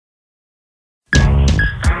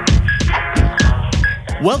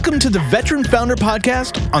Welcome to the Veteran Founder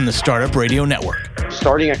Podcast on the Startup Radio Network.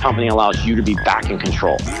 Starting a company allows you to be back in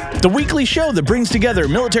control. The weekly show that brings together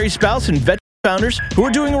military spouse and veteran founders who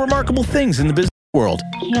are doing remarkable things in the business world.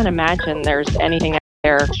 I can't imagine there's anything out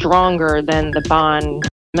there stronger than the bond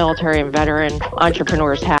military and veteran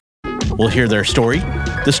entrepreneurs have. We'll hear their story,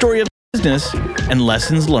 the story of business, and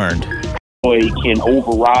lessons learned. Joy can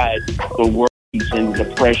override the worries and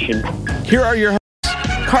depression. Here are your hosts,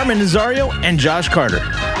 Carmen Nazario and Josh Carter.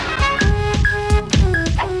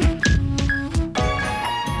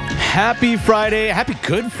 Happy Friday. Happy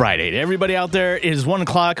Good Friday to everybody out there. It is 1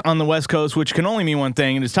 o'clock on the West Coast, which can only mean one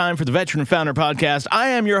thing. It is time for the Veteran Founder Podcast. I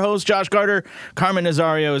am your host, Josh Carter. Carmen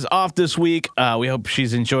Nazario is off this week. We hope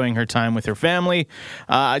she's enjoying her time with her family.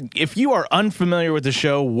 If you are unfamiliar with the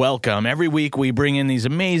show, welcome. Every week we bring in these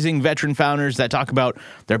amazing veteran founders that talk about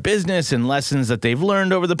their business and lessons that they've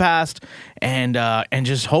learned over the past. And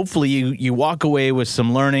just hopefully you walk away with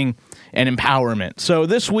some learning and empowerment. So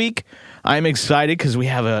this week, I'm excited because we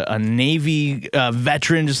have a Navy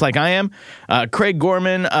veteran just like I am, Craig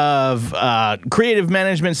Gorman of Creative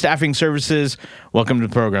Management Staffing Services. Welcome to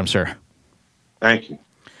the program, sir. Thank you.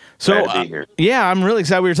 So, Glad to be here. Yeah, I'm really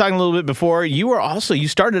excited. We were talking a little bit before. You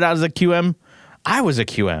started out as a QM. I was a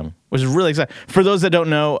QM. Was really excited. For those that don't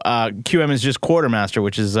know, QM is just quartermaster,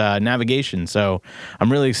 which is navigation. So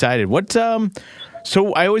I'm really excited.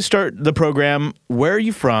 So I always start the program. Where are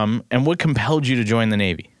you from, and what compelled you to join the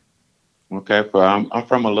Navy? Okay, I'm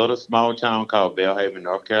from a little small town called Belhaven,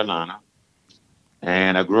 North Carolina.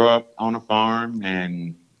 And I grew up on a farm,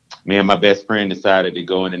 and me and my best friend decided to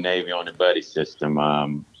go in the Navy on the buddy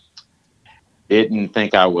system. Didn't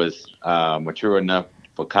think I was mature enough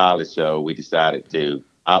for college, so we decided to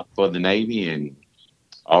opt for the Navy, and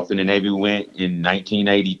off in the Navy we went in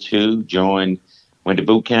 1982, went to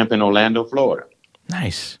boot camp in Orlando, Florida.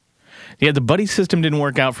 Nice. Yeah, the buddy system didn't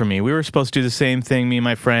work out for me. We were supposed to do the same thing, me and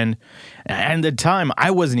my friend. And at the time,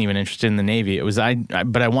 I wasn't even interested in the Navy.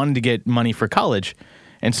 But I wanted to get money for college.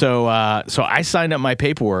 And so I signed up my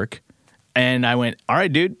paperwork, and I went, "All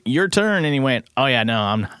right, dude, your turn." And he went, "Oh yeah,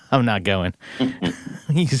 no, I'm not going."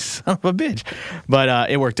 You son of a bitch.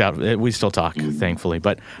 But it worked out. We still talk, thankfully.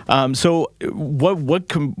 But so what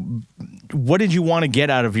did you want to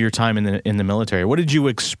get out of your time in the military? What did you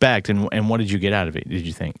expect, and what did you get out of it, did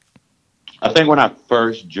you think? I think when I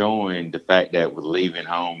first joined, the fact that was leaving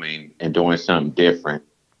home and doing something different,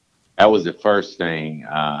 that was the first thing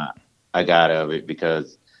I got out of it,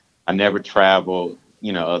 because I never traveled,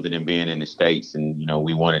 other than being in the States. And,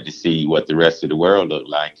 we wanted to see what the rest of the world looked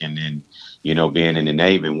like. And then, being in the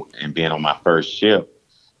Navy and being on my first ship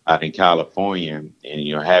out in California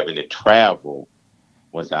and, having to travel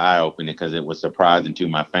was eye-opening, because it was surprising to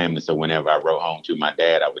my family. So whenever I wrote home to my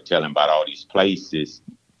dad, I would tell him about all these places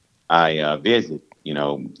I visit,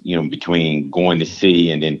 between going to sea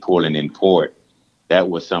and then pulling in port. That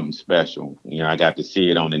was something special. I got to see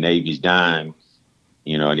it on the Navy's dime.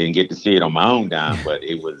 I didn't get to see it on my own dime, but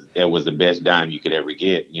that was the best dime you could ever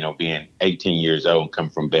get, being 18 years old and coming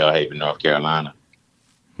from Belhaven, North Carolina.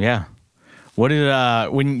 Yeah. What did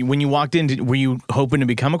when you walked in, were you hoping to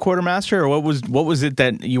become a quartermaster, or what was it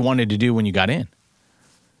that you wanted to do when you got in?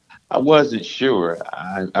 I wasn't sure.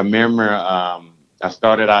 I remember I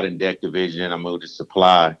started out in deck division. I moved to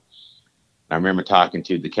supply. I remember talking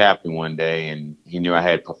to the captain one day, and he knew I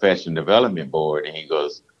had professional development board, and he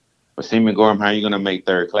goes, "Well, Seaman Gorham, how are you going to make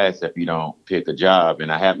third class if you don't pick a job?"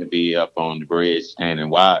 And I happened to be up on the bridge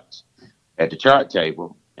standing watch at the chart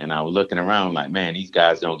table, and I was looking around like, man, these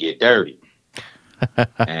guys don't get dirty.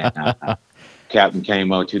 And captain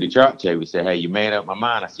came over to the chart table. He said, "Hey, you made up my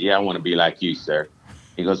mind?" I said, "Yeah, I want to be like you, sir."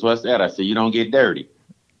 He goes, "What's that?" I said, "You don't get dirty."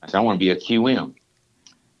 I said, "I want to be a QM."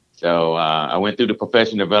 So I went through the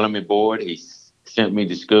professional development board. He sent me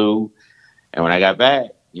to school. And when I got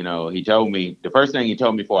back, he told me, the first thing he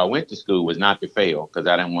told me before I went to school was not to fail, because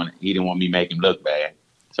he didn't want me making him look bad.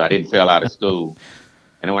 So I didn't fail out of school.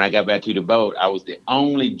 And then when I got back to the boat, I was the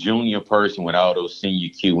only junior person with all those senior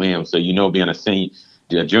QMs. So, being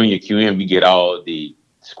a junior QM, you get all the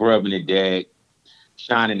scrubbing the deck,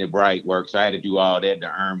 shining the bright work. So I had to do all that to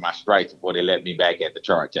earn my stripes before they let me back at the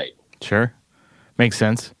chart table. Sure. Makes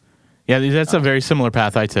sense. Yeah, that's a very similar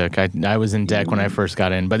path I took. I was in deck when I first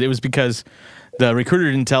got in, but it was because the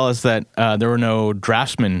recruiter didn't tell us that there were no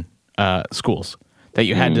draftsman schools, that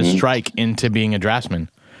you had to strike into being a draftsman.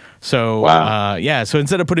 So, wow. So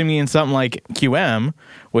instead of putting me in something like QM,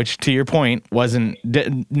 which to your point wasn't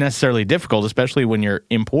necessarily difficult, especially when you're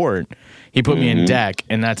in port, he put me in deck,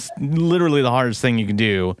 and that's literally the hardest thing you can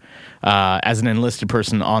do as an enlisted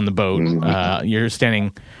person on the boat. You're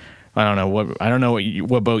standing I don't know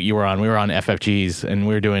what boat you were on. We were on FFGs, and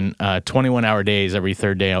we were doing 21-hour days every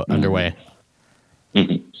third day underway.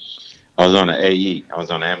 Mm-hmm. I was on an AE. I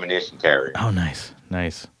was on an ammunition carrier. Oh, nice.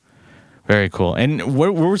 Very cool. And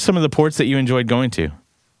what were some of the ports that you enjoyed going to?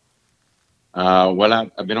 Well,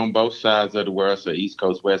 I've been on both sides of the world, so East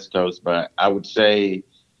Coast, West Coast, but I would say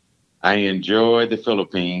I enjoyed the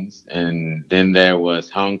Philippines, and then there was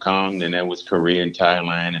Hong Kong, then there was Korea and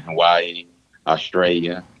Thailand and Hawaii,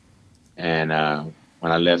 Australia. And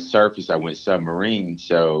when I left surface, I went submarine.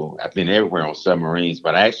 So I've been everywhere on submarines,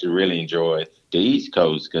 but I actually really enjoyed the East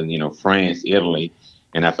Coast because, France, Italy.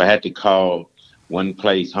 And if I had to call one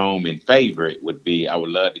place home and favorite would be, I would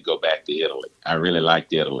love to go back to Italy. I really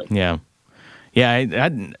liked Italy. Yeah. Yeah,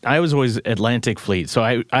 I was always Atlantic Fleet, so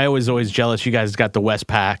I was always jealous. You guys got the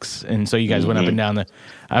Westpacs, and so you guys went up and down the.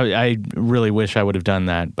 I really wish I would have done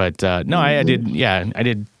that, but no, I did. Yeah, I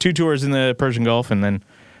did 2 tours in the Persian Gulf and then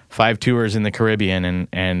 5 tours in the Caribbean,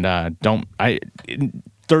 and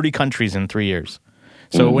 30 countries in 3 years.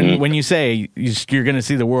 So when you say you're going to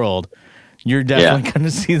see the world, you're definitely going to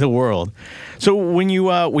see the world. So when you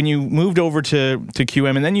moved over to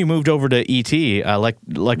QM and then you moved over to ET,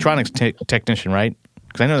 electronics technician, right?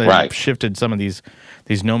 Because I know they've shifted some of these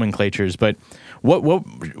nomenclatures. But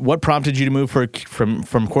what prompted you to move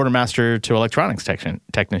from quartermaster to electronics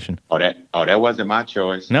technician? Oh, that wasn't my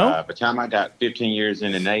choice. No. By the time I got 15 years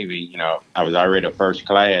in the Navy, I was already a first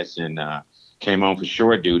class and came on for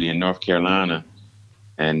shore duty in North Carolina.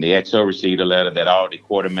 And the XO received a letter that all the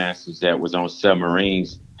quartermasters that was on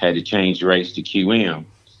submarines had to change rates to QM.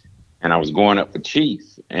 And I was going up for chief.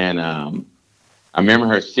 And I remember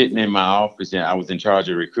her sitting in my office, and I was in charge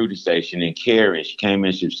of the recruiting station in Cary. She came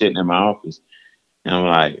in, she was sitting in my office. And I'm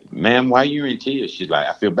like, ma'am, why are you in tears? She's like,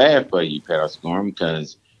 I feel bad for you, Petalscorn,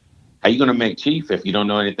 because how you going to make chief if you don't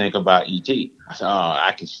know anything about ET? I said,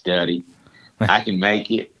 I can study. I can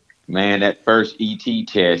make it. Man, that first ET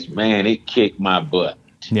test, man, it kicked my butt.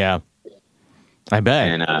 Yeah, I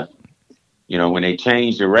bet. And, when they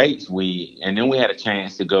changed the rates, and then we had a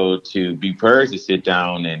chance to go to BPERS to sit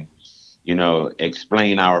down and,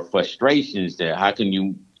 explain our frustrations that how can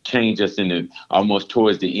you change us almost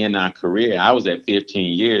towards the end of our career. I was at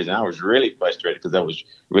 15 years and I was really frustrated because I was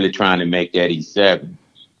really trying to make that E7.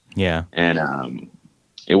 Yeah. And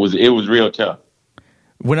it was real tough.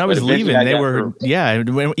 When I was leaving,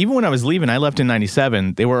 even when I was leaving, I left in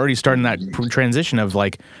 97. They were already starting that transition of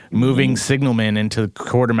like moving signalmen into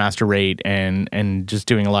quartermaster rate and just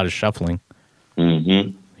doing a lot of shuffling.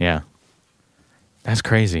 Mm-hmm. Yeah. That's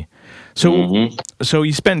crazy. So, so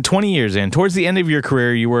you spent 20 years in. Towards the end of your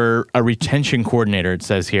career, you were a retention coordinator, it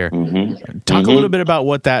says here. Talk a little bit about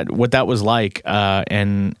what that was like,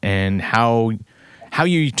 and how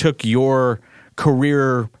you took your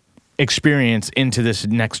career experience into this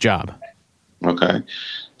next job. Okay.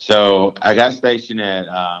 So I got stationed at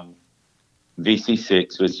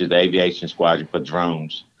VC6, which is the Aviation Squadron for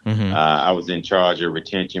drones. I was in charge of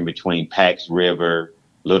retention between Pax River,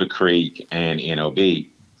 Little Creek, and NOB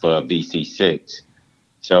for VC6.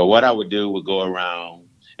 So what I would do would go around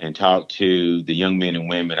and talk to the young men and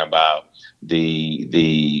women about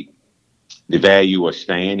the value of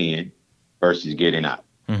staying in versus getting out.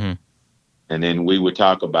 And then we would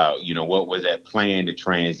talk about, what was that plan to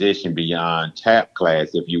transition beyond TAP class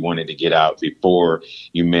if you wanted to get out before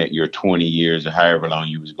you met your 20 years or however long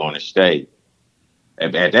you was going to stay.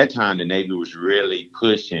 At that time, the Navy was really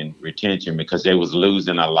pushing retention because they was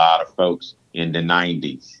losing a lot of folks in the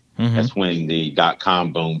 90s. That's when the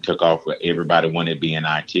 .com boom took off where everybody wanted to be in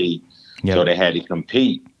IT. So they had to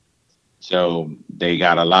compete. So they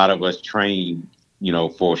got a lot of us trained,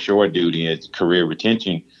 for shore duty as career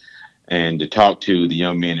retention and to talk to the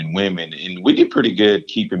young men and women. And we did pretty good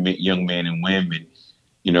keeping young men and women,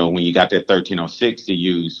 when you got that 1306 to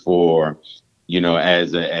use for,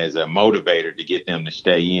 as a motivator to get them to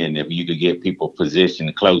stay in. If you could get people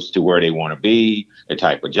positioned close to where they want to be, the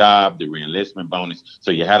type of job, the reenlistment bonus.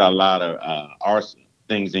 So you had a lot of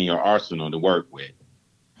things in your arsenal to work with.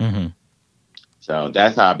 So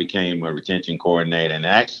that's how I became a retention coordinator. And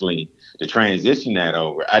actually, to transition that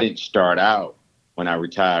over, I didn't start out when I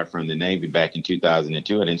retired from the Navy back in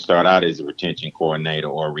 2002. I didn't start out as a retention coordinator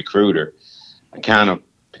or a recruiter. I kind of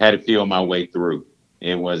had to feel my way through.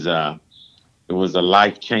 It was a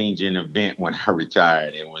life-changing event when I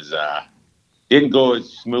retired. It was didn't go as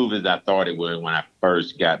smooth as I thought it would when I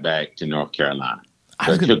first got back to North Carolina.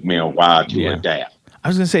 So it took me a while to adapt. I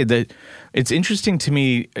was going to say that it's interesting to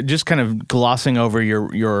me, just kind of glossing over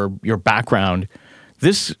your background.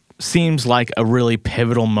 This seems like a really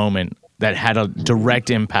pivotal moment that had a direct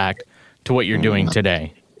impact to what you're doing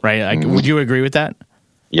today, right? Like, would you agree with that?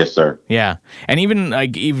 Yes, sir. Yeah. And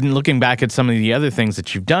even looking back at some of the other things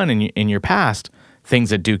that you've done in your past,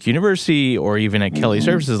 things at Duke University or even at Kelly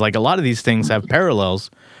Services, like a lot of these things have parallels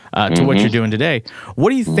to what you're doing today.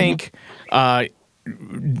 What do you think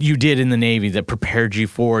you did in the Navy that prepared you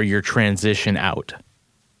for your transition out?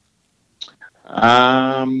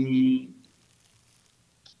 I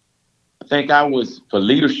think I was for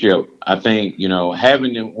leadership. I think,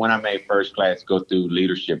 having when I made first class go through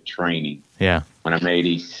leadership training. Yeah. When I made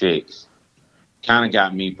E6, kind of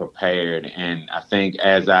got me prepared. And I think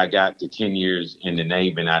as I got to 10 years in the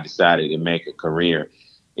Navy and I decided to make a career,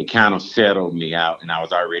 it kind of settled me out. And I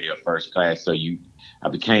was already a first class. So I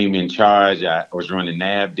became in charge. I was running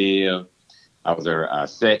NAVDIV. I was a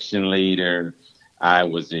section leader. I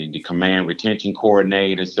was the command retention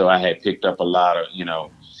coordinator. So I had picked up a lot of,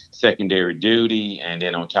 secondary duty. And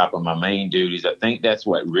then on top of my main duties, I think that's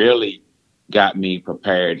what really got me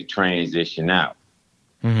prepared to transition out.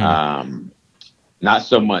 Not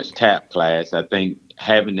so much TAP class. I think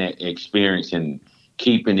having that experience and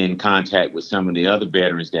keeping in contact with some of the other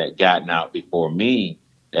veterans that gotten out before me,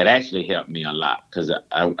 that actually helped me a lot, because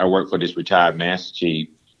I work for this retired Master Chief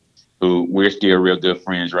who we're still real good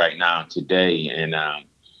friends right now today. And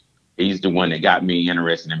he's the one that got me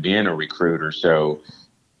interested in being a recruiter. So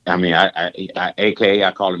I mean, AKA,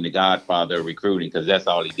 I call him the godfather of recruiting, because that's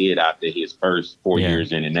all he did after his first 4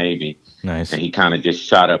 years in the Navy. Nice. And he kind of just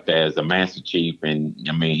shot up as a Master Chief. And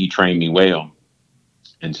I mean, he trained me well.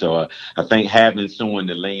 And so I think having someone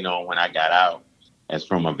to lean on when I got out, as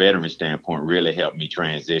from a veteran standpoint, really helped me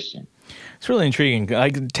transition. It's really intriguing.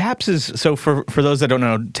 Like TAPS is, so for those that don't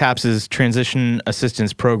know, TAPS is Transition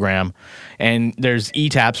Assistance Program, and there's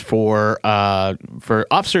ETAPS for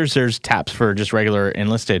officers. There's TAPS for just regular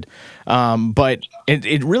enlisted. But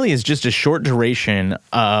it really is just a short duration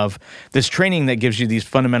of this training that gives you these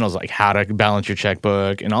fundamentals, like how to balance your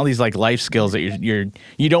checkbook and all these like life skills that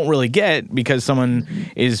you don't really get because someone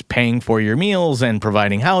is paying for your meals and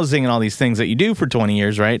providing housing and all these things that you do for 20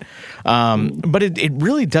 years, right? But it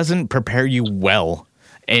really doesn't prepare you well,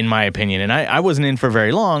 in my opinion. And I wasn't in for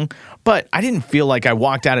very long, but I didn't feel like I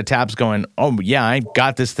walked out of TAPS going, oh yeah, I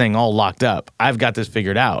got this thing all locked up. I've got this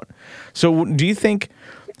figured out. So do you think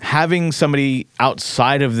having somebody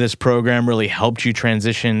outside of this program really helped you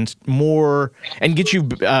transition more and get you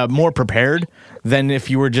more prepared than if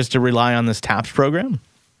you were just to rely on this TAPS program?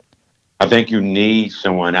 I think you need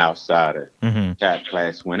someone outside of TAP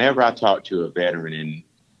class. Whenever I talk to a veteran, and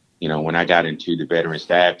when I got into the veteran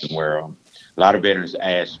staffing world, a lot of veterans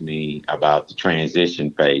ask me about the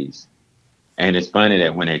transition phase. And it's funny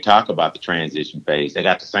that when they talk about the transition phase, they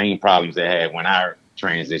got the same problems they had when I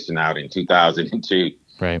transitioned out in 2002.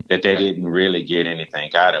 Right. That they didn't really get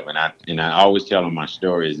anything out of. And I always tell them my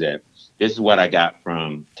story is that this is what I got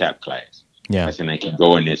from TAP class. Yeah. I said they can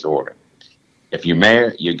go in this order. If you're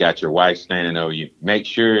married, you got your wife standing over you. Make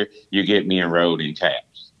sure you get me enrolled in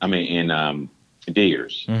TAPS. I mean, in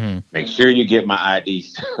DEERS. Make sure you get my ID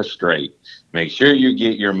straight. Make sure you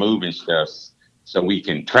get your moving stuff so we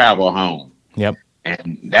can travel home. Yep.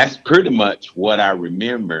 And that's pretty much what I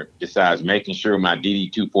remember, besides making sure my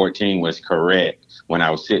DD-214 was correct when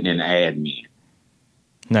I was sitting in admin.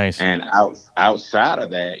 Nice. And outside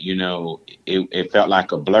of that, it felt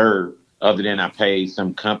like a blur, other than I paid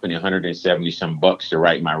some company $170 to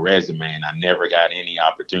write my resume, and I never got any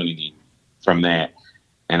opportunity from that.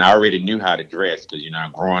 And I already knew how to dress because,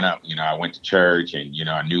 growing up, I went to church and,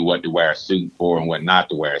 I knew what to wear a suit for and what not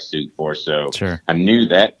to wear a suit for. So I knew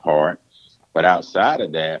that part. But outside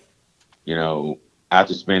of that,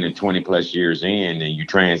 after spending 20 plus years in and you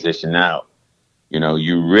transition out,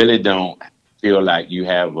 you really don't feel like you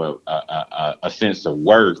have a sense of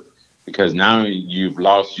worth, because now you've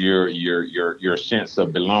lost your sense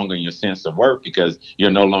of belonging, your sense of worth, because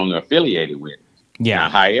you're no longer affiliated with it. Yeah. Now,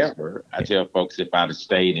 however, I tell folks, if I'd have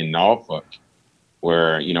stayed in Norfolk,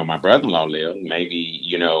 where, my brother-in-law lived,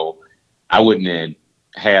 maybe, I wouldn't have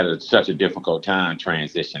had such a difficult time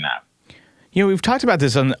transitioning out. We've talked about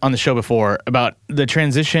this on the show before, about the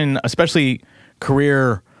transition, especially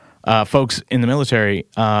career folks in the military.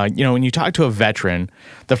 When you talk to a veteran,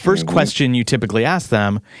 the first question you typically ask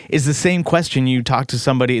them is the same question you talk to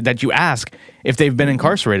somebody that you ask if they've been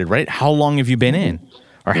incarcerated, right? How long have you been in?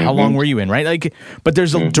 Or how long were you in, right? But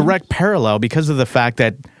there's a direct parallel because of the fact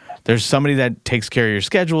that there's somebody that takes care of your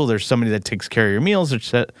schedule, there's somebody that takes care of your meals,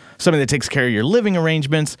 there's somebody that takes care of your living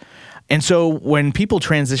arrangements. And so when people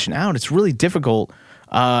transition out, it's really difficult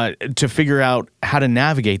to figure out how to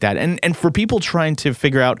navigate that. And for people trying to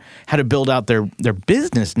figure out how to build out their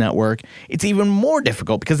business network, it's even more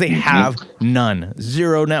difficult because they have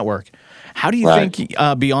zero network. How do you think,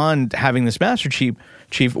 beyond having this Master Chief,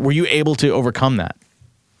 Chief. Were you able to overcome that?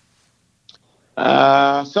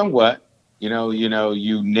 Somewhat.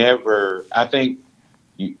 You never. I think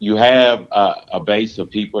you have a base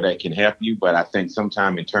of people that can help you, but I think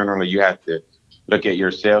sometimes internally you have to look at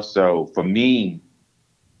yourself. So for me,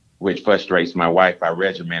 which frustrates my wife, I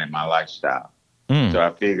regimented my lifestyle. So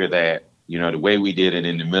I figure that, the way we did it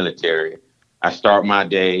in the military, I start my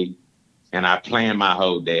day and I plan my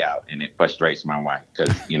whole day out, and it frustrates my wife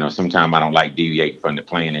because, sometimes I don't like deviating from the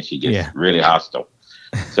plan and she gets really hostile.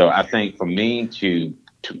 So I think for me to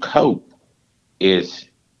cope is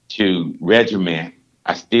to regiment.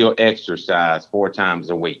 I still exercise 4 times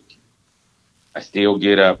a week. I still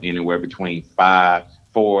get up anywhere between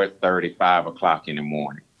 4:30, 5 o'clock in the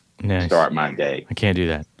morning. Nice. Start my day. I can't do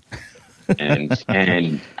that.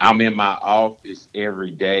 and I'm in my office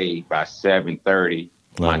every day by 7:30.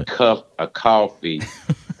 My cup of coffee,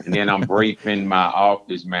 and then I'm briefing my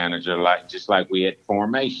office manager just like we had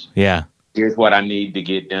formation. Yeah. Here's what I need to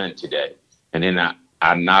get done today, and then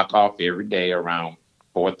I knock off every day around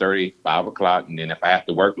 4:30, 5 o'clock, and then if I have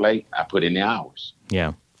to work late, I put in the hours.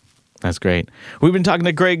 Yeah. That's great. We've been talking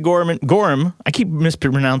to Craig Gorham. I keep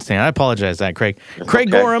mispronouncing it. I apologize for that, Craig. Craig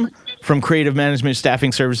Gorham from Creative Management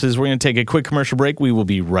Staffing Services. We're going to take a quick commercial break. We will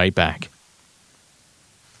be right back.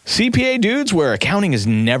 CPA Dudes, where accounting is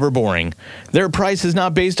never boring. Their price is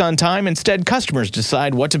not based on time. Instead, customers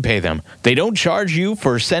decide what to pay them. They don't charge you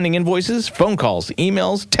for sending invoices, phone calls,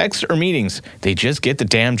 emails, texts, or meetings. They just get the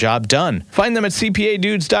damn job done. Find them at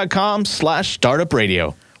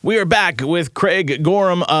cpadudes.com/startupradio. We are back with Craig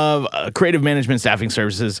Gorham of Creative Management Staffing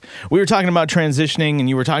Services. We were talking about transitioning, and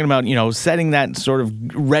you were talking about, setting that sort of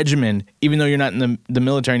regimen, even though you're not in the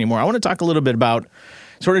military anymore. I want to talk a little bit about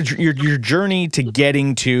sort of your journey to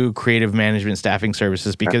getting to Creative Management Staffing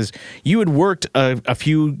Services, because you had worked a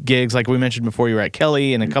few gigs, like we mentioned before. You were at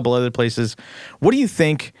Kelly and a couple other places. What do you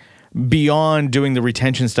think, beyond doing the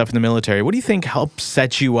retention stuff in the military, what do you think helped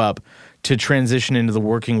set you up to transition into the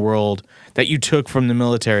working world that you took from the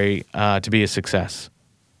military to be a success?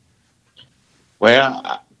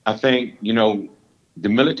 Well, I think, the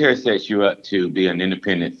military sets you up to be an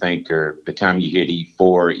independent thinker. The time you hit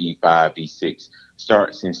E4, E5, E6,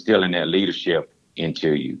 starts instilling that leadership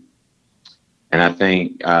into you. And I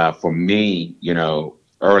think for me,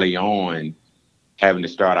 early on, having to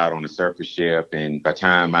start out on a surface ship, and by the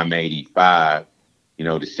time I made E5,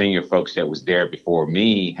 the senior folks that was there before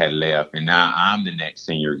me had left, and now I'm the next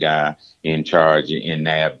senior guy in charge in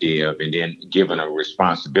NAVDIV, and then given a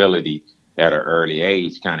responsibility at an early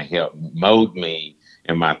age kind of helped mold me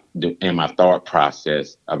in my thought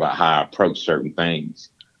process about how I approach certain things.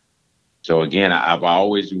 So again, I've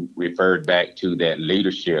always referred back to that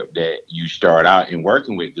leadership that you start out in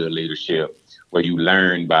working with good leadership, where you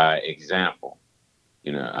learn by example.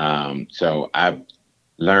 So I've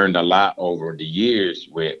learned a lot over the years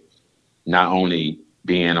with not only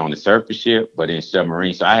being on the surface ship, but in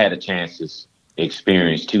submarines. So I had a chance to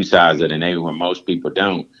experience 2 sides of the Navy where most people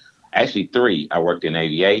don't. Actually 3. I worked in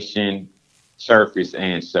aviation, surface,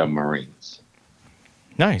 and submarines.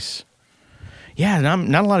 Nice. Yeah,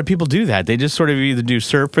 not a lot of people do that. They just sort of either do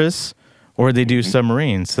surface or they do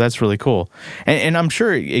submarines. So that's really cool. And I'm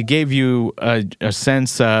sure it gave you a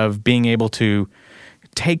sense of being able to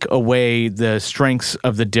take away the strengths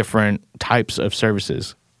of the different types of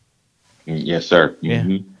services. Yes, sir. Yeah.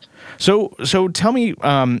 Mm-hmm. So tell me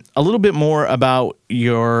a little bit more about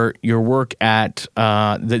your work at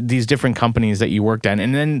these different companies that you worked at,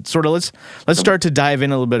 and then sort of let's start to dive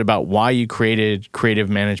in a little bit about why you created Creative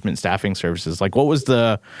Management Staffing Services. Like, what was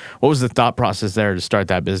the thought process there to start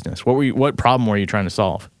that business? What problem were you trying to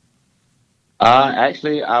solve?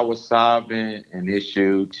 Actually, I was solving an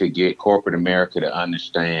issue to get corporate America to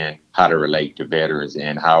understand how to relate to veterans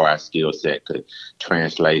and how our skill set could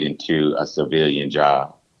translate into a civilian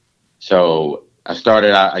job. So I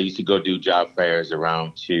started out, I used to go do job fairs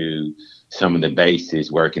around to some of the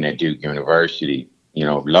bases working at Duke University.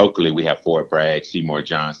 Locally, we have Fort Bragg, Seymour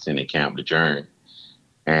Johnson, and Camp Lejeune.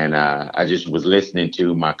 And I just was listening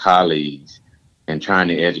to my colleagues and trying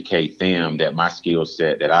to educate them that my skill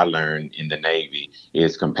set that I learned in the Navy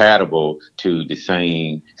is compatible to the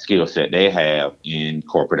same skill set they have in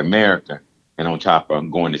corporate America. And on top of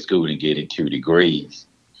going to school and getting 2 degrees.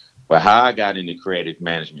 But how I got into Creative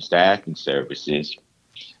Management Staffing Services,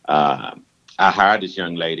 I hired this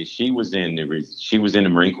young lady. She was in the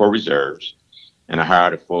Marine Corps Reserves, and I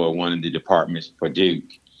hired her for one of the departments for Duke.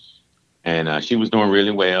 And she was doing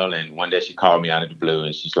really well. And one day she called me out of the blue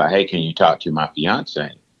and she's like, "Hey, can you talk to my fiance?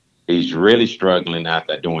 He's really struggling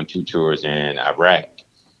after doing 2 tours in Iraq."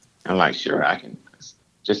 I'm like, "Sure, I can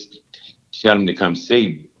just tell him to come see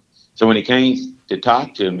me." So when he came to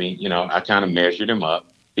talk to me, I kind of measured him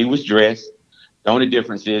up. He was dressed. The only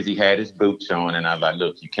difference is he had his boots on, and I was like,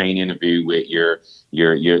 look, you can't interview with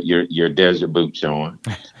your desert boots on.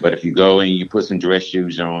 But if you go and you put some dress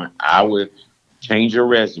shoes on, I would change your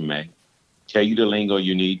resume, tell you the lingo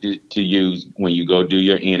you need to use when you go do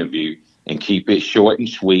your interview, and keep it short and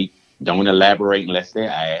sweet. Don't elaborate unless they're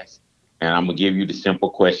asked. And I'm going to give you the simple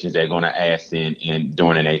questions they're going to ask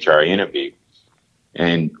during an HR interview.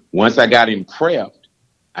 And once I got him prepped,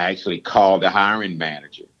 I actually called the hiring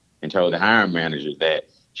manager and told the hiring manager that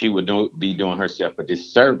she would be doing herself a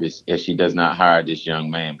disservice if she does not hire this young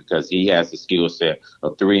man, because he has the skill set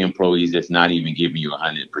of 3 employees that's not even giving you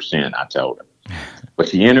 100%, I told her. But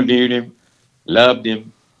she interviewed him, loved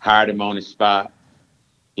him, hired him on the spot.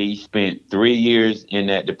 He spent 3 years in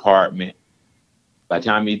that department. By the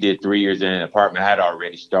time he did 3 years in that department, I had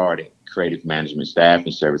already started creative management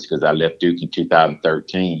staffing service, because I left Duke in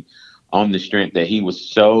 2013 on the strength that he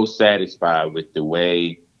was so satisfied with the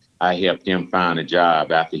way I helped him find a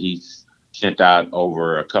job after he sent out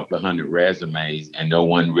over a couple of hundred resumes and no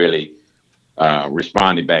one really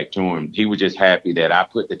responded back to him. He was just happy that I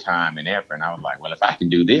put the time and effort. And I was like, well, if I can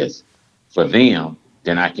do this for them,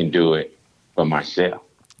 then I can do it for myself.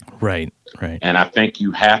 Right. And I think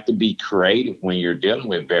you have to be creative when you're dealing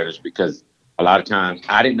with veterans, because a lot of times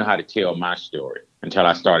I didn't know how to tell my story until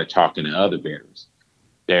I started talking to other veterans.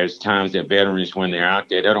 There's times that veterans, when they're out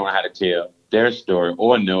there, they don't know how to tell their story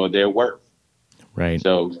or know their worth. Right.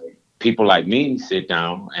 So people like me sit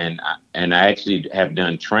down, and I actually have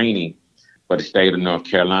done training for the state of North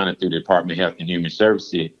Carolina through the Department of Health and Human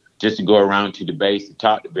Services, just to go around to the base to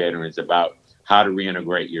talk to veterans about how to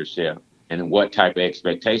reintegrate yourself and what type of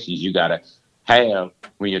expectations you got to have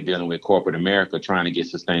when you're dealing with corporate America trying to get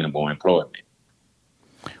sustainable employment.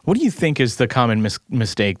 What do you think is the common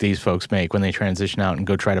mistake these folks make when they transition out and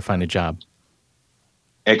go try to find a job?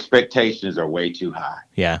 Expectations are way too high.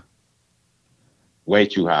 Yeah. Way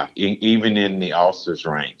too high, even in the officer's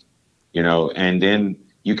rank, and then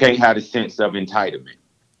you can't have a sense of entitlement.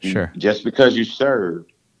 Sure. Just because you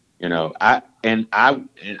served, I'm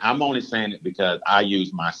only saying it because I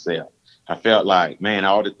use myself. I felt like, man,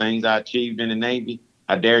 all the things I achieved in the Navy,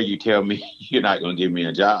 how dare you tell me you're not going to give me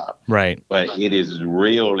a job? Right. But it is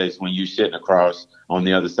real as when you're sitting across on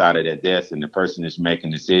the other side of that desk and the person that's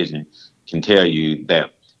making the decision can tell you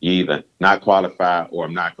that you either not qualified or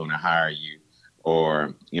I'm not going to hire you,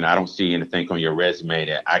 or, I don't see anything on your resume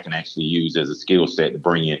that I can actually use as a skill set to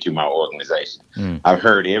bring you into my organization. I've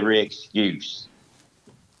heard every excuse,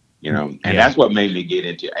 and that's what made me get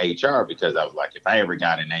into HR, because I was like, if I ever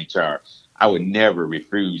got in HR, I would never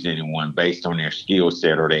refuse anyone based on their skill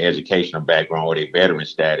set or their educational background or their veteran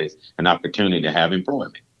status an opportunity to have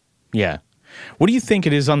employment. Yeah. What do you think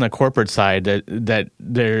it is on the corporate side that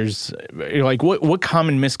there's, like, what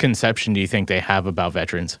common misconception do you think they have about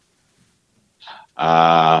veterans?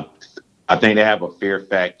 I think they have a fear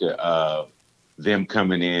factor of them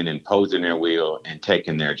coming in and posing their will and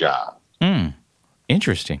taking their job.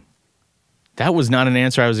 Interesting. That was not an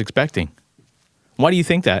answer I was expecting. Why do you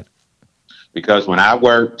think that? Because when I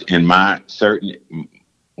worked as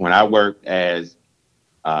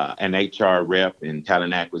an HR rep in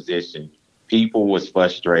talent acquisition, people was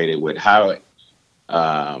frustrated with how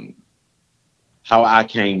I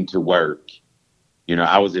came to work.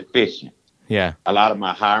 I was efficient. Yeah. A lot of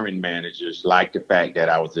my hiring managers liked the fact that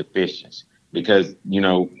I was efficient, because,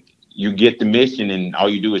 you get the mission and all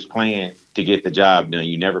you do is plan to get the job done.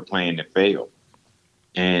 You never plan to fail.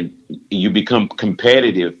 And you become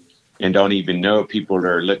competitive and don't even know people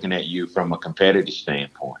are looking at you from a competitive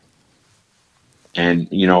standpoint. And,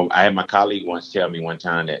 I had my colleague once tell me one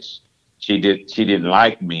time that she didn't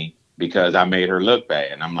like me because I made her look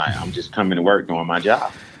bad. And I'm like, I'm just coming to work doing my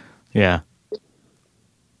job. Yeah.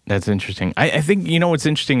 That's interesting. I think, what's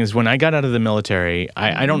interesting is when I got out of the military,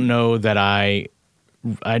 I don't know that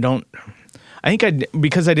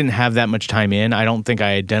because I didn't have that much time in, I don't think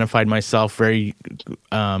I identified myself very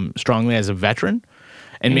strongly as a veteran,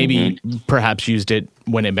 and maybe perhaps used it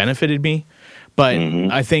when it benefited me. But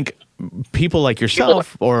I think people like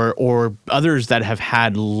yourself or others that have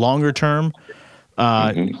had longer term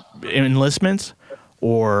enlistments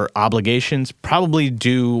or obligations probably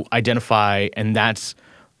do identify, and that's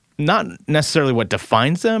not necessarily what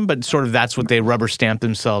defines them, but sort of that's what they rubber stamp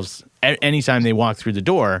themselves anytime they walk through the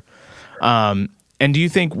door. And do you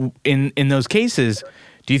think in those cases,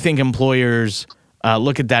 do you think employers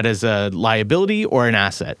look at that as a liability or an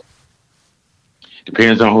asset?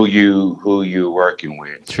 Depends on who you're working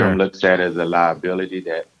with. Sure. Some looks at it as a liability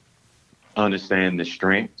that understand the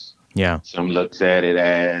strengths. Yeah. Some looks at it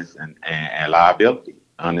as a liability.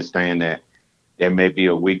 Understand that there may be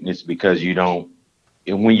a weakness because you don't.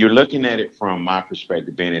 And when you're looking at it from my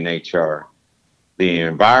perspective, being in HR, the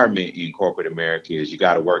environment in corporate America is you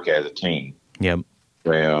got to work as a team. Yep.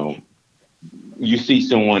 Well, you see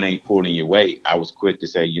someone ain't pulling your weight. I was quick to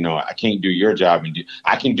say, I can't do your job, and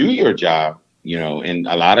I can do your job, and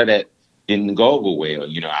a lot of that didn't go over well.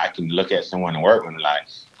 I can look at someone and work with them like,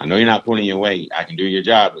 I know you're not pulling your weight. I can do your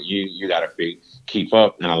job, but you got to keep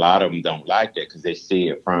up. And a lot of them don't like that because they see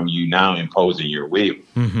it from you now imposing your will.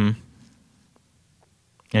 Mm-hmm.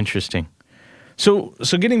 Interesting. So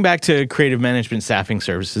getting back to creative management staffing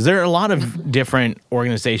services, there are a lot of different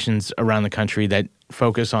organizations around the country that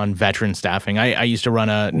focus on veteran staffing. I used to run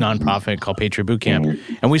a nonprofit called Patriot Boot Camp,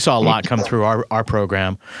 and we saw a lot come through our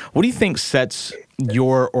program. What do you think sets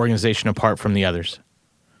your organization apart from the others?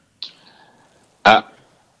 I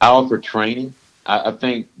offer training. I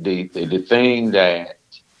think the thing that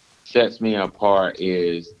sets me apart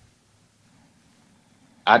is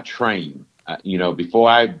I train. Before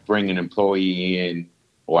I bring an employee in,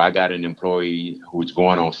 or I got an employee who's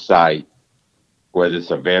going on site, whether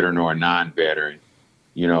it's a veteran or a non-veteran,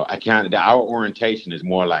 our orientation is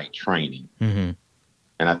more like training. Mm-hmm.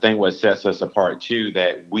 And I think what sets us apart too,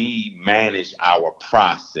 that we manage our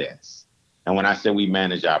process. And when I say we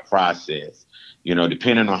manage our process,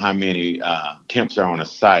 depending on how many temps are on a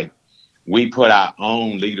site, we put our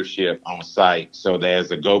own leadership on site. So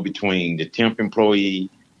there's a go between the temp employee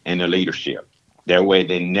and the leadership. That way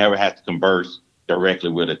they never have to converse directly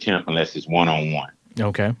with a temp unless it's one-on-one.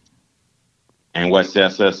 Okay. And what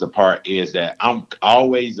sets us apart is that I'm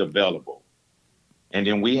always available. And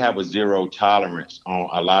then we have a zero tolerance on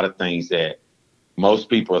a lot of things that most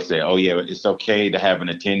people say, oh yeah, it's okay to have an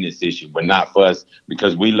attendance issue, but not for us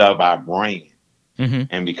because we love our brand. Mm-hmm.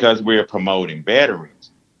 And because we're promoting veterans,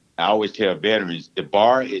 I always tell veterans, the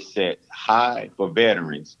bar is set high for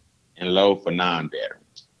veterans and low for non-veterans.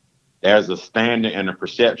 There's a standard and a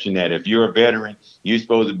perception that if you're a veteran, you're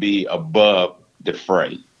supposed to be above the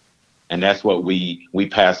fray. And that's what we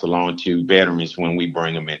pass along to veterans when we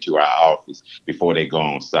bring them into our office before they go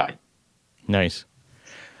on site. Nice.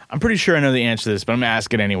 I'm pretty sure I know the answer to this, but I'm going to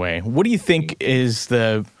ask it anyway. What do you think is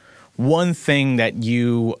the one thing that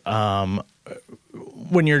you,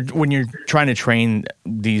 when you're trying to train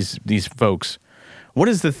these folks, what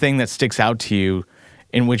is the thing that sticks out to you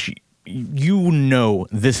in which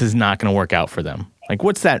this is not going to work out for them? Like,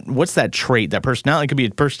 what's that trait, that personality? It could be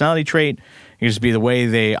a personality trait. It could just be the way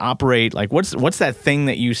they operate. Like, what's that thing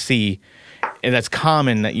that you see that's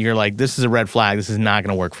common that you're like, this is a red flag. This is not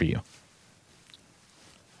going to work for you?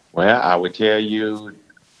 Well, I would tell you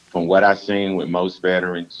from what I've seen with most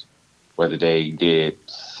veterans, whether they did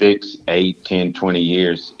 6, 8, 10, 20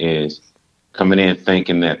 years, is coming in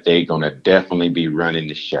thinking that they're going to definitely be running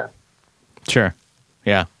the show. Sure.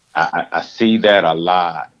 Yeah. I see that a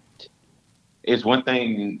lot. It's one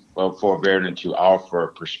thing for a veteran to offer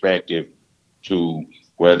perspective to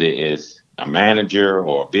whether it's a manager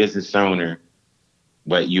or a business owner,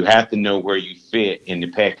 but you have to know where you fit in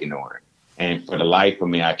the pecking order. And for the life of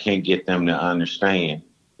me, I can't get them to understand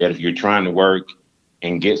that if you're trying to work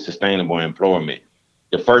and get sustainable employment,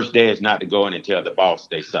 the first day is not to go in and tell the boss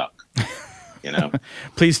they suck.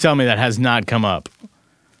 Please tell me that has not come up.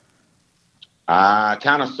 I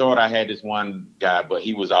kind of sort I had this one guy, but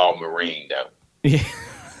he was all Marine, though. Yeah.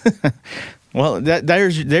 Well,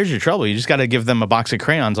 there's your trouble. You just got to give them a box of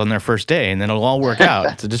crayons on their first day, and then it'll all work out.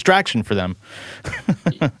 It's a distraction for them.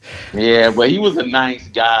 Yeah, but he was a nice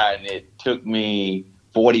guy, and it took me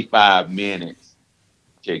 45 minutes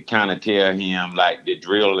to kind of tell him, like the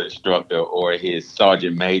drill instructor or his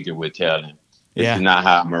sergeant major would tell him, this is not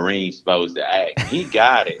how a Marine's supposed to act. He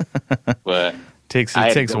got it, but it takes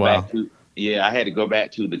a while. I had to go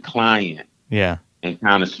back to the client. Yeah. And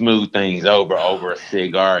kind of smooth things over a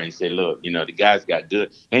cigar and say, look, the guy's got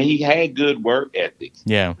good, and he had good work ethics.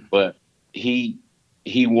 Yeah. But he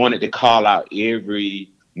wanted to call out every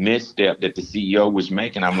misstep that the CEO was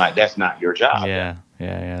making. I'm like, that's not your job. Yeah.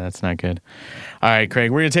 That's not good. All right, Craig,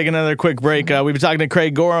 we're going to take another quick break. We've been talking to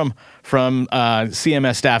Craig Gorham from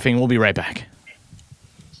CMS Staffing. We'll be right back.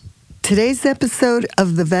 Today's episode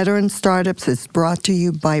of The Veteran Startups is brought to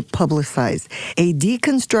you by Publicize, a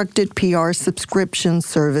deconstructed PR subscription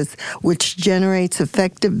service which generates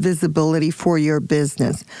effective visibility for your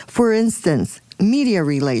business. For instance, media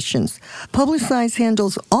relations. Publicize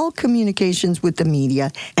handles all communications with the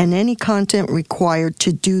media and any content required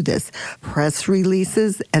to do this, press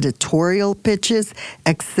releases, editorial pitches,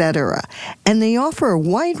 etc. And they offer a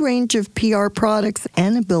wide range of PR products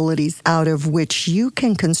and abilities out of which you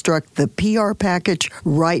can construct the PR package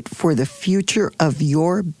right for the future of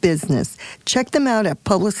your business. Check them out at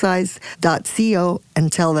publicize.co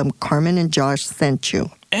and tell them Carmen and Josh sent you.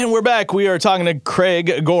 And we're back. We are talking to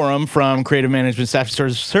Craig Gorham from Creative Management Staffing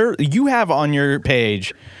Services. Sir, you have on your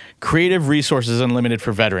page Creative Resources Unlimited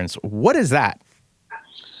for Veterans. What is that?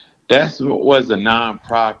 That was a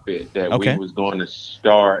nonprofit that Okay. we was going to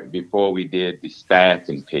start before we did the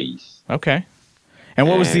staffing piece. Okay. And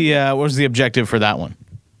what was the objective for that one?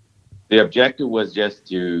 The objective was just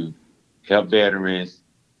to help veterans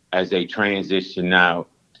as they transition out,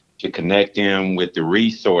 to connect them with the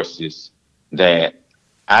resources that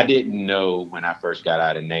I didn't know when I first got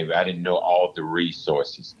out of the Navy. I didn't know all the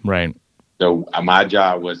resources. Right. So my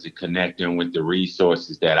job was to connect them with the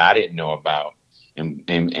resources that I didn't know about. And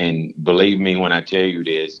believe me when I tell you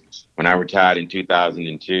this, when I retired in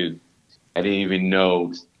 2002, I didn't even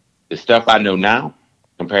know the stuff I know now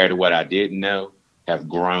compared to what I didn't know have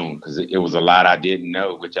grown, because it was a lot I didn't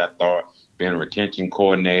know, which I thought being a retention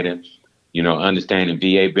coordinator, understanding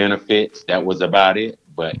VA benefits, that was about it.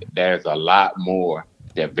 But there's a lot more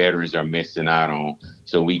that veterans are missing out on.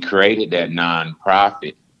 So we created that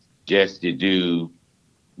nonprofit just to do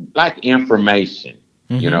like information,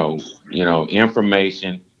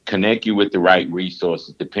 information, connect you with the right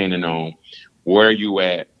resources depending on where you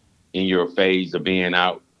at in your phase of being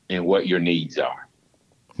out and what your needs are.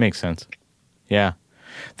 Makes sense. Yeah.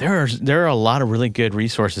 There are a lot of really good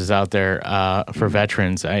resources out there for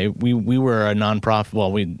veterans. We were a nonprofit.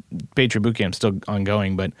 Well, Patriot Boot Camp's still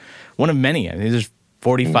ongoing, but one of many. There's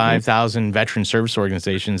 45,000 veteran service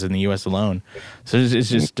organizations in the U.S. alone. So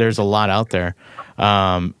there's a lot out there.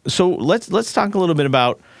 So let's talk a little bit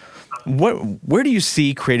about where do you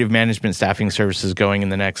see Creative Management Staffing Services going in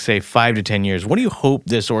the next, say, 5 to 10 years? What do you hope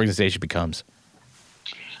this organization becomes?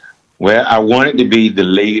 Well, I want it to be the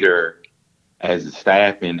leader as a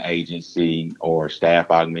staffing agency or staff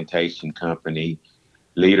augmentation company,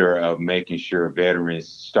 leader of making sure veterans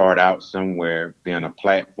start out somewhere, being a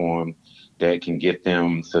platform that can get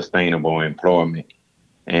them sustainable employment.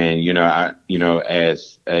 And,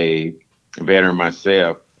 as a veteran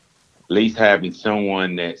myself, at least having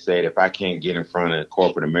someone that said, if I can't get in front of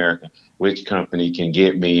corporate America, which company can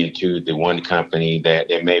get me into the one company that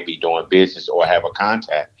they may be doing business or have a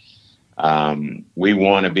contact? We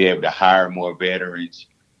want to be able to hire more veterans,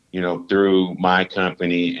 through my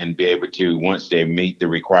company and be able to, once they meet the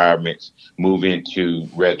requirements, move into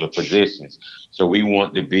regular positions. So we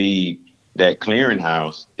want to be that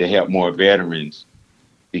clearinghouse to help more veterans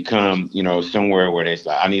become, somewhere where they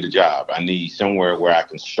say, I need a job. I need somewhere where I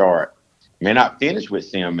can start. May not finish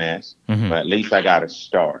with CMS, but at least I got to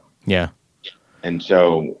start. Yeah. And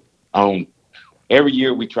so every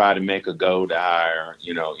year we try to make a goal to hire,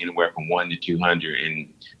 anywhere from 1 to 200,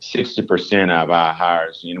 and 60% of our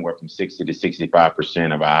hires, anywhere from 60 to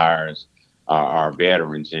 65% of our hires are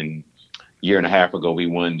veterans. And a year and a half ago, we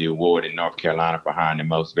won the award in North Carolina for hiring the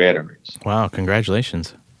most veterans. Wow!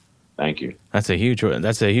 Congratulations. Thank you. That's a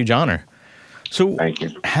huge honor. So, thank you.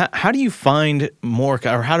 How do you find more,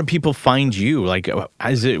 or how do people find you? Like,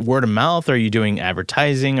 is it word of mouth? Are you doing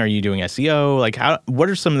advertising? Are you doing SEO? Like, what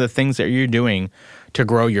are some of the things that you're doing to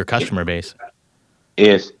grow your customer base?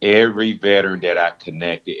 It's every veteran that I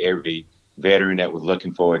connected, every veteran that was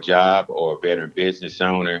looking for a job or a veteran business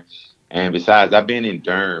owner. And besides, I've been in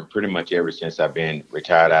Durham pretty much ever since I've been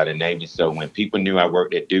retired out of the Navy. So when people knew I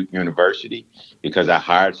worked at Duke University, because I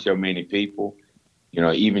hired so many people,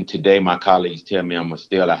 even today, my colleagues tell me I'm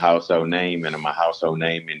still a household name, and I'm a household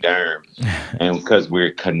name in Durham. And because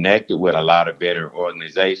we're connected with a lot of veteran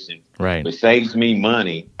organizations, right, it saves me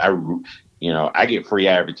money. I get free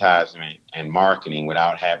advertisement and marketing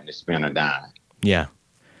without having to spend a dime. Yeah.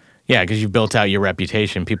 Yeah, because you've built out your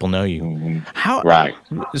reputation. People know you. Mm-hmm. Right.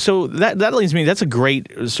 So that leads me, that's a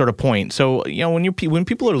great sort of point. So, when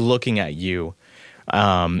people are looking at you,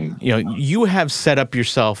 you have set up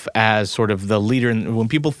yourself as sort of the leader. And when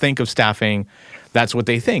people think of staffing, that's what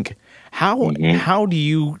they think. How do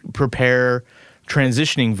you prepare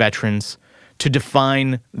transitioning veterans to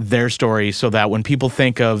define their story so that when people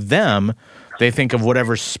think of them, they think of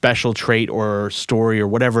whatever special trait or story or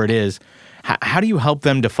whatever it is? How do you help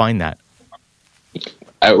them define that?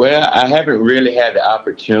 Well, I haven't really had the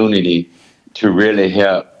opportunity to really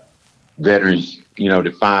help veterans,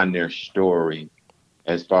 define their story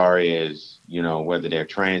as far as, whether they're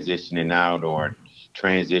transitioning out or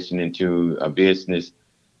transition into a business,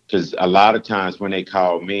 because a lot of times when they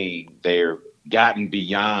call me, they're gotten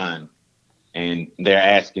beyond and they're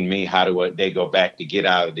asking me how do they go back to get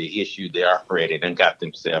out of the issue they already done got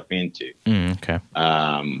themselves into. Okay.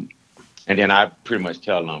 And then I pretty much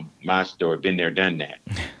tell them my story, been there, done that.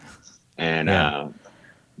 And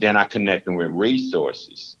then I connect them with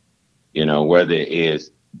resources, whether it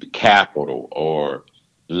is capital or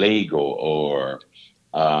legal, or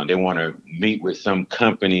they want to meet with some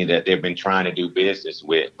company that they've been trying to do business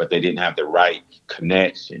with, but they didn't have the right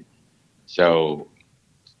connection. So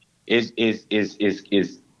it's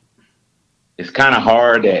kind of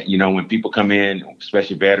hard that, when people come in,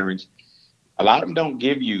 especially veterans, a lot of them don't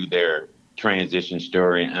give you their transition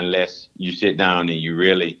story unless you sit down and you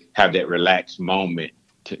really have that relaxed moment,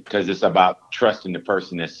 because it's about trusting the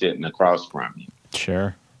person that's sitting across from you.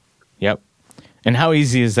 Sure. Yep. And how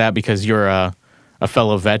easy is that because you're a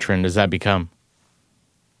fellow veteran? Does that become?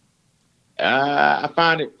 I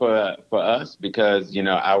find it for us because,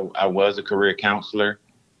 I was a career counselor.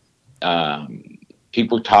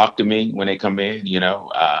 People talk to me when they come in,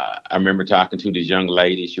 I remember talking to this young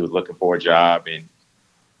lady. She was looking for a job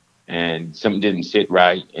and something didn't sit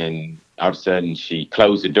right. And all of a sudden she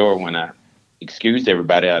closed the door when I excused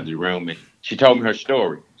everybody out of the room, and she told me her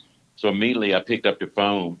story. So immediately I picked up the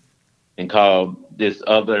phone and called this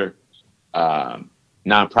other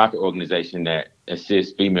nonprofit organization that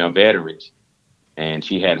assists female veterans. And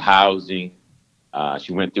she had housing.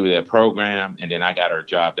 She went through that program, and then I got her a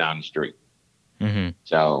job down the street. Mm-hmm.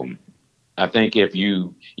 So I think if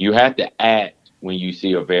you have to act when you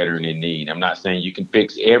see a veteran in need. I'm not saying you can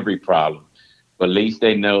fix every problem, but at least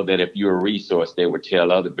they know that if you're a resource, they would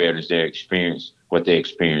tell other veterans their experience, what they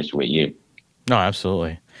experienced with you. No,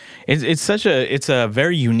 absolutely. It's a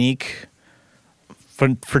very unique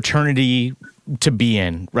fraternity to be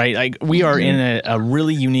in, right? Like we are in a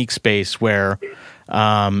really unique space where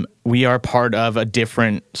we are part of a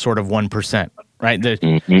different sort of 1%, right?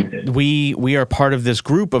 We are part of this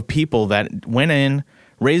group of people that went in,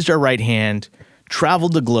 raised our right hand,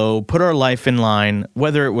 traveled the globe, put our life in line,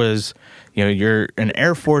 whether it was, you're an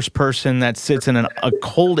Air Force person that sits in a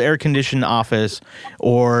cold air-conditioned office,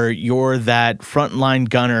 or you're that frontline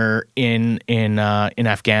gunner in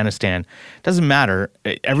Afghanistan. Doesn't matter.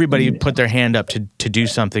 Everybody put their hand up to do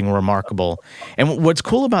something remarkable. And what's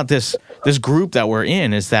cool about this group that we're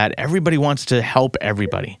in is that everybody wants to help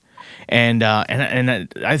everybody. And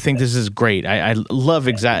I think this is great. I love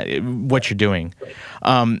exactly what you're doing.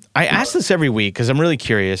 I ask this every week because I'm really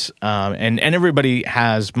curious, and everybody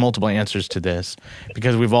has multiple answers to this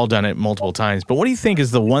because we've all done it multiple times. But what do you think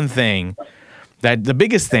is the one thing the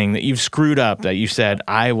biggest thing that you've screwed up that you said,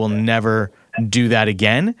 I will never do that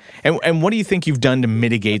again? And what do you think you've done to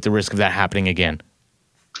mitigate the risk of that happening again?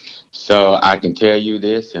 So I can tell you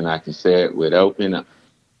this, and I can say it with open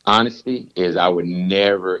honesty, is I would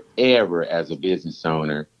never, ever, as a business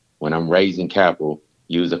owner, when I'm raising capital,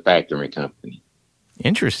 use a factoring company.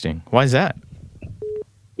 Interesting. Why is that?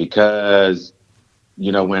 Because,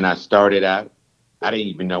 when I started out, I didn't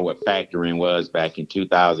even know what factoring was back in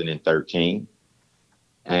 2013.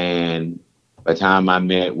 And by the time I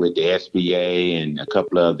met with the SBA and a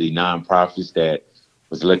couple of the nonprofits that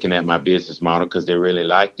was looking at my business model because they really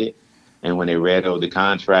liked it, and when they read over the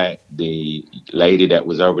contract, the lady that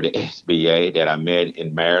was over the SBA that I met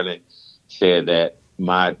in Maryland said that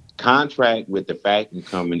my contract with the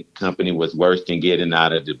factoring company was worse than getting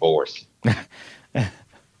out of divorce.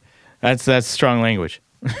 That's strong language.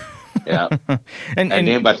 Yeah. and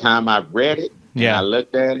then by the time I read it, and I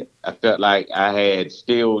looked at it, I felt like I had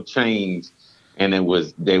steel chains, and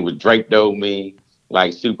they were draped over me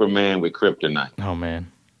like Superman with kryptonite. Oh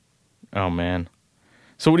man.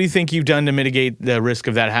 So what do you think you've done to mitigate the risk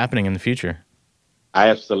of that happening in the future? I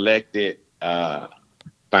have selected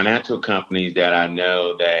financial companies that I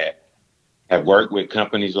know that have worked with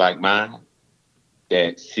companies like mine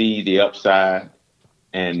that see the upside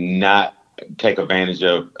and not take advantage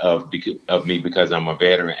of me because I'm a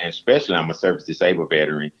veteran, and especially I'm a service disabled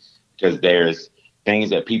veteran, because there's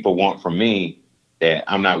things that people want from me that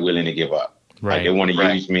I'm not willing to give up. Right. Like they want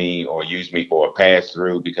to use me for a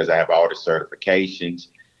pass-through because I have all the certifications.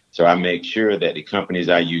 So I make sure that the companies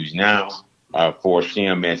I use now are for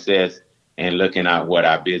CMSS and looking at what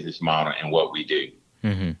our business model and what we do.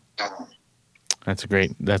 Mm-hmm.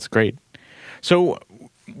 That's great. So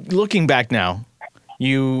looking back now,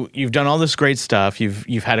 you've done all this great stuff.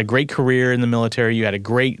 You've had a great career in the military. You had a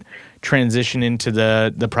great transition into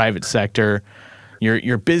the private sector.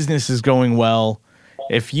 Your business is going well.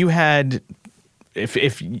 If you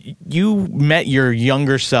met your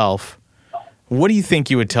younger self, what do you think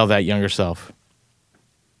you would tell that younger self?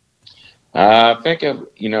 I think of,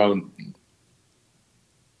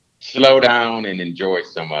 slow down and enjoy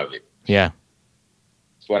some of it. Yeah.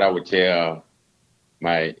 That's what I would tell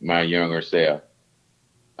my younger self.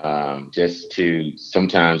 Just to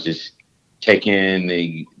sometimes just take in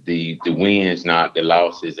the wins, not the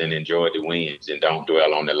losses, and enjoy the wins, and don't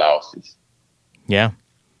dwell on the losses. Yeah,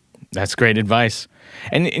 that's great advice.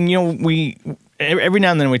 And we every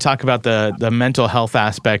now and then we talk about the mental health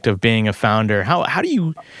aspect of being a founder. How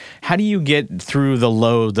do you get through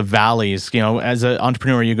the valleys? As an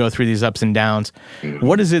entrepreneur, you go through these ups and downs. Mm-hmm.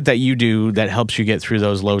 What is it that you do that helps you get through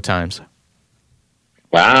those low times?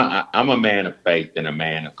 Well, I'm a man of faith and a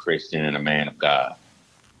man of Christian and a man of God.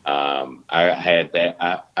 I had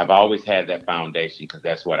that. I've always had that foundation because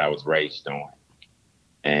that's what I was raised on.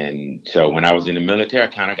 And so when I was in the military, I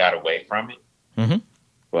kind of got away from it. Mm-hmm.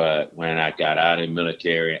 But when I got out of the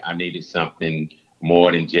military, I needed something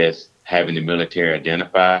more than just having the military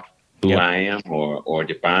identify who I am or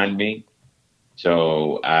define me.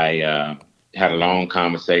 So I had a long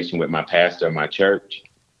conversation with my pastor of my church.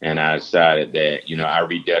 And I decided that, I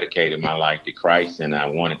rededicated my life to Christ, and I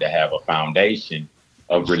wanted to have a foundation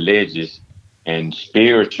of religious and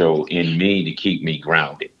spiritual in me to keep me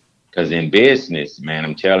grounded. Because in business, man,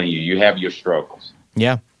 I'm telling you, you have your struggles.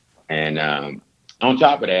 Yeah. And on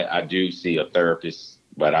top of that, I do see a therapist,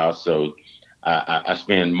 but also I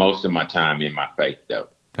spend most of my time in my faith, though.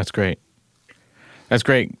 That's great. That's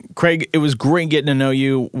great. Craig, it was great getting to know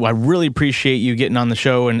you. I really appreciate you getting on the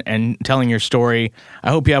show and telling your story.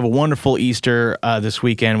 I hope you have a wonderful Easter this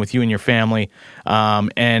weekend with you and your family.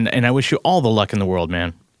 And I wish you all the luck in the world,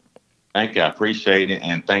 man. Thank you. I appreciate it.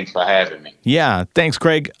 And thanks for having me. Yeah. Thanks,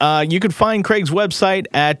 Craig. You can find Craig's website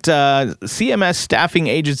at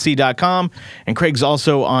cmsstaffingagency.com. And Craig's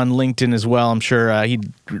also on LinkedIn as well. I'm sure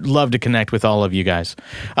he'd love to connect with all of you guys.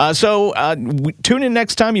 So tune in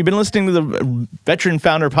next time. You've been listening to the Veteran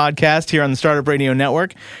Founder Podcast here on the Startup Radio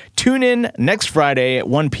Network. Tune in next Friday at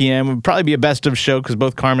 1 p.m. It'll probably be a best of show because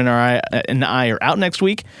both Carmen and I are out next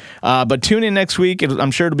week. But tune in next week.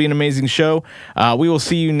 I'm sure it'll be an amazing show. We will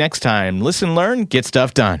see you next time. Listen, learn, get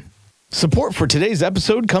stuff done. Support for today's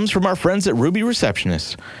episode comes from our friends at Ruby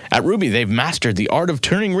Receptionists. At Ruby, they've mastered the art of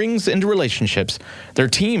turning rings into relationships. Their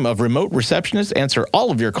team of remote receptionists answer all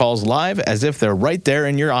of your calls live as if they're right there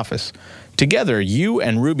in your office. Together, you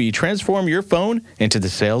and Ruby transform your phone into the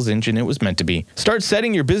sales engine it was meant to be. Start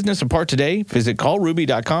setting your business apart today. Visit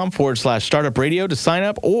callruby.com/startup radio to sign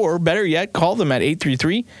up, or better yet, call them at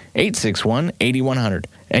 833-861-8100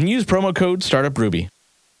 and use promo code StartupRuby.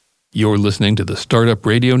 You're listening to the Startup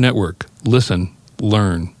Radio Network. Listen,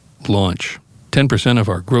 learn, launch. 10% of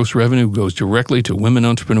our gross revenue goes directly to women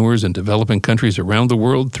entrepreneurs in developing countries around the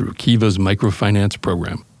world through Kiva's microfinance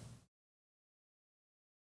program.